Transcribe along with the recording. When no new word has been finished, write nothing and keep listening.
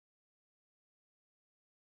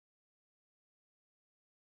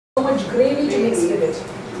so much gravy to mix with it.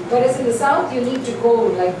 Whereas in the south, you need to go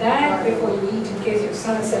like that before you eat in case you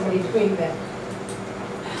saw somebody doing that.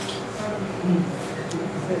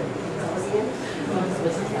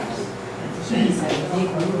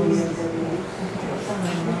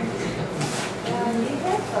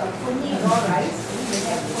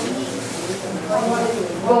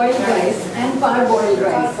 Boiled rice and parboiled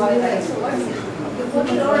rice. Boiled rice.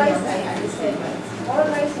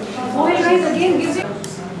 Boiled rice again gives you.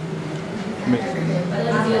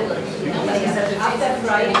 After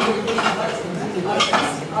frying,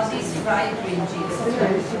 all these fried green cheese.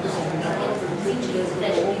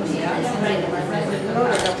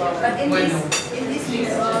 But in this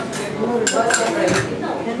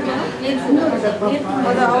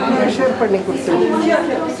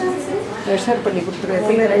measure பண்ணி கொடுத்துரு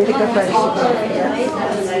எத்தனை 2 cup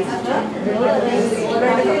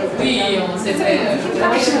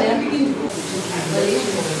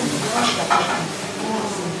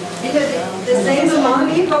the same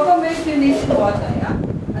amount of cocoa milk you need in water, yeah?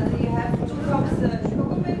 And you have 2 cups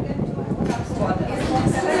cocoa milk and 2 cups water.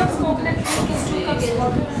 Coconut milk is 2 cups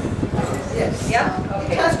water. Yes, yeah?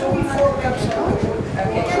 Okay. It has to be 4 cups.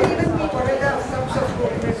 Okay. It can even be whatever cups of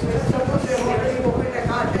coconut milk. Suppose they have already opened a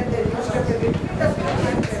cart and they used up a bit. It doesn't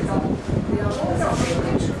matter. The amount of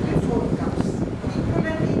milk should be 4 cups. Equal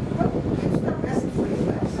and equal gives the best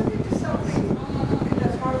flavor. So it is something. It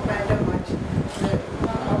does not matter much. The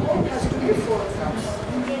amount has to be 4 cups.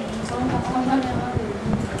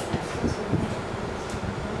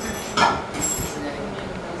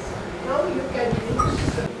 Now you can use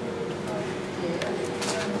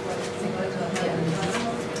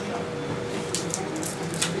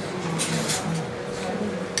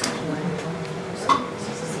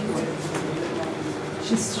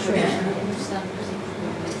She's straight.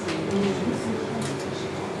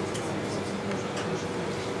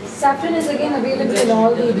 Saffron is again available in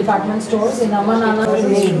all the department stores in Amanana.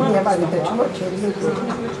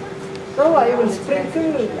 So I will sprinkle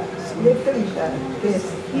little this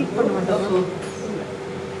heat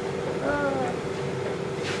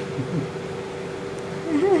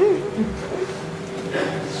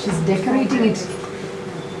She's decorating it.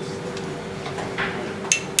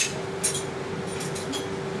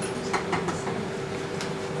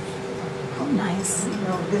 How nice.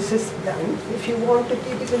 Now this is done. If you want to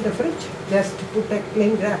keep it in the fridge, just put a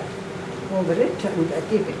cling wrap over it and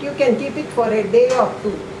keep it. You can keep it for a day or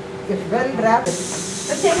 2. If well wrapped.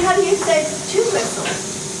 But then how do you say 2 whistles?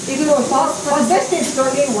 It will for this it's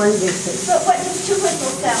only 1 whistle. So what does 2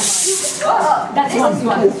 whistles sound like? That's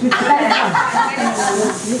one.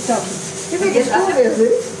 If it is 2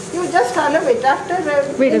 whistles, you just allow it. After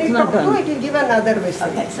Wait, it's not done. it will give another whistle.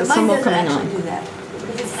 Okay, so There's mine some more doesn't coming actually on. do that.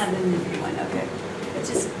 Because it's not an new one, okay. It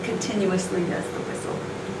just continuously does the whistle.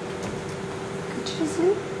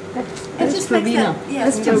 It just makes Pravina. that, yeah,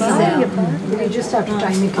 it's just sound. You just have to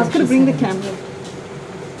time it. I was going to bring the camera.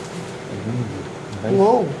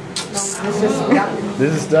 Whoa. This is done.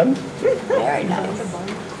 This is done? Very nice.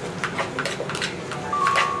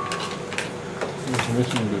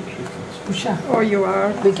 Usha, Oh, you are.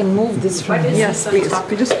 we can move this from here. Yes, please.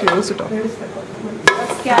 You just close it off.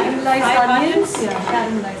 Caramelized onions? Yeah,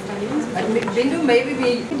 caramelized onions. But Bindu, maybe we...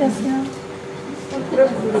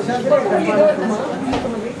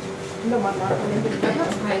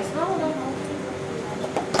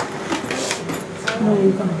 No,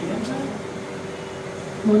 you can't.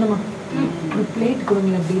 Monama, the plate could be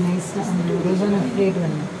nice. There's a plate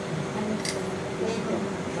one.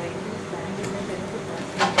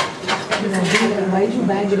 Why you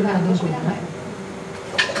bag it? I don't know.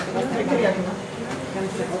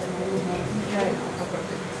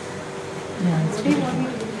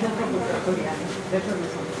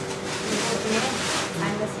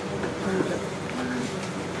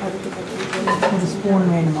 ஒரு spoon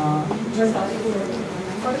வேணுமா?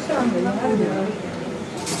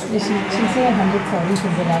 She said 100 sorry, she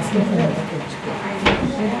was asking for it.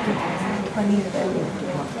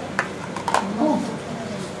 Oh.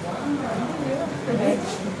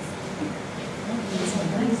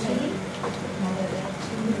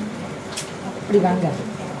 அப்படி வாங்க.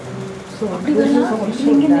 அப்படி வரலாம்.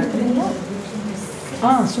 நீங்க நினைக்கிறீங்களா?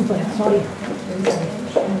 Super. Sorry.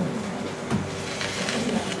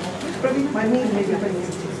 Paneer, maybe paneer.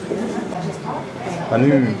 Anu,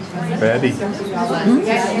 ready.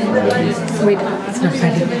 Wait, it's not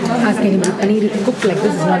fatty. Asking him, paneer cooked like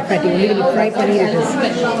this is not fatty. Only when you fry paneer it is.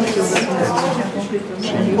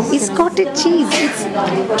 It's cottage cheese.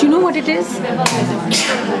 Do you know what it is?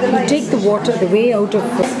 You take the water, the way out of...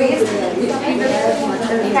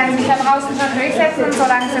 Die kann sich da draußen schon durchsetzen und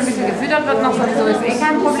solange es ein bisschen gefüttert wird, noch sowieso ist eh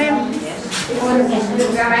kein Problem.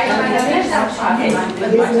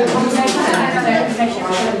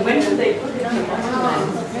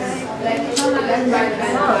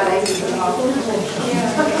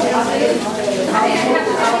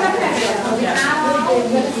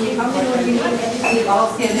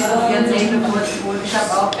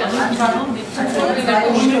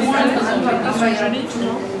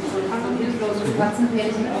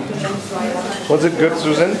 Was it good,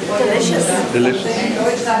 Susan? Delicious. Delicious. In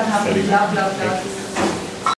Deutschland haben wir bla bla bla.